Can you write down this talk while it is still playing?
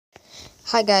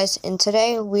Hi guys, and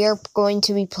today we are going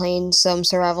to be playing some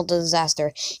Survival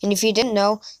Disaster. And if you didn't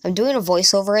know, I'm doing a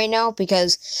voiceover right now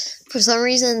because for some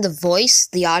reason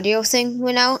the audio thing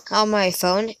went out on my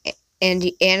phone and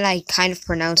I kind of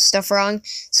pronounced stuff wrong.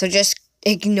 So just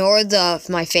ignore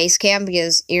my face cam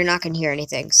because you're not going to hear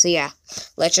anything. So yeah,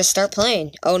 let's just start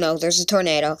playing. Oh no, there's a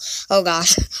tornado. Oh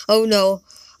gosh. Oh no.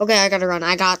 Okay, I gotta run.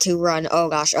 I got to run. Oh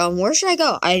gosh. Where should I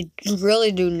go? I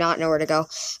really do not know where to go.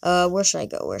 Where should I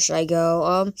go? Where should I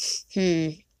go?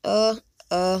 Oh,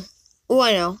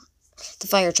 I know. The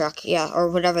fire truck. Yeah, or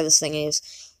whatever this thing is.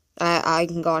 I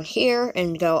can go on here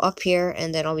and go up here,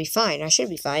 and then I'll be fine. I should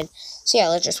be fine. So yeah,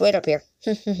 let's just wait up here.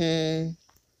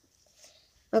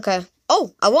 Okay.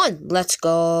 Oh, I won. Let's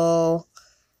go.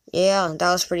 Yeah,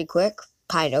 that was pretty quick.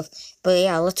 Kind of. But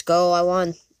yeah, let's go. I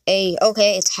won. Hey,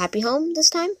 okay, it's Happy Home this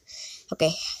time?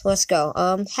 Okay, let's go.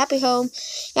 Happy Home.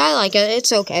 Yeah, I like it.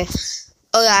 It's okay.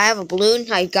 Oh yeah, I have a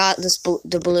balloon. I got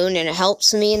the balloon, and it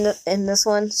helps me in this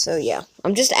one. So yeah,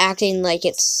 I'm just acting like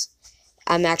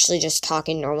I'm actually just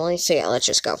talking normally. So yeah, let's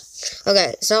just go.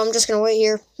 Okay, so I'm just gonna wait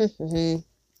here.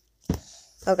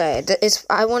 Okay,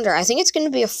 I wonder. I think it's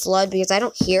gonna be a flood because I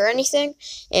don't hear anything.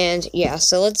 And yeah,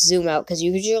 so let's zoom out because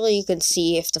usually you can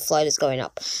see if the flood is going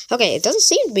up. Okay, it doesn't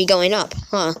seem to be going up,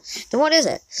 huh? Then what is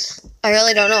it? I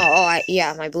really don't know. Oh,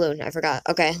 yeah, my balloon. I forgot.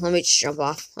 Okay, let me just jump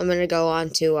off. I'm gonna go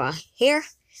on to here.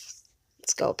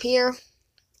 Let's go up here.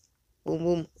 Boom,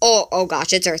 boom. Oh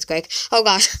gosh, it's earthquake. Oh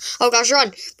gosh,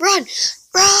 run, run,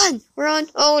 run, run.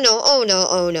 Oh no, oh no,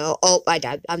 oh no. Oh, I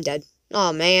died. I'm dead.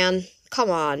 Oh man, come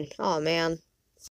on. Oh man.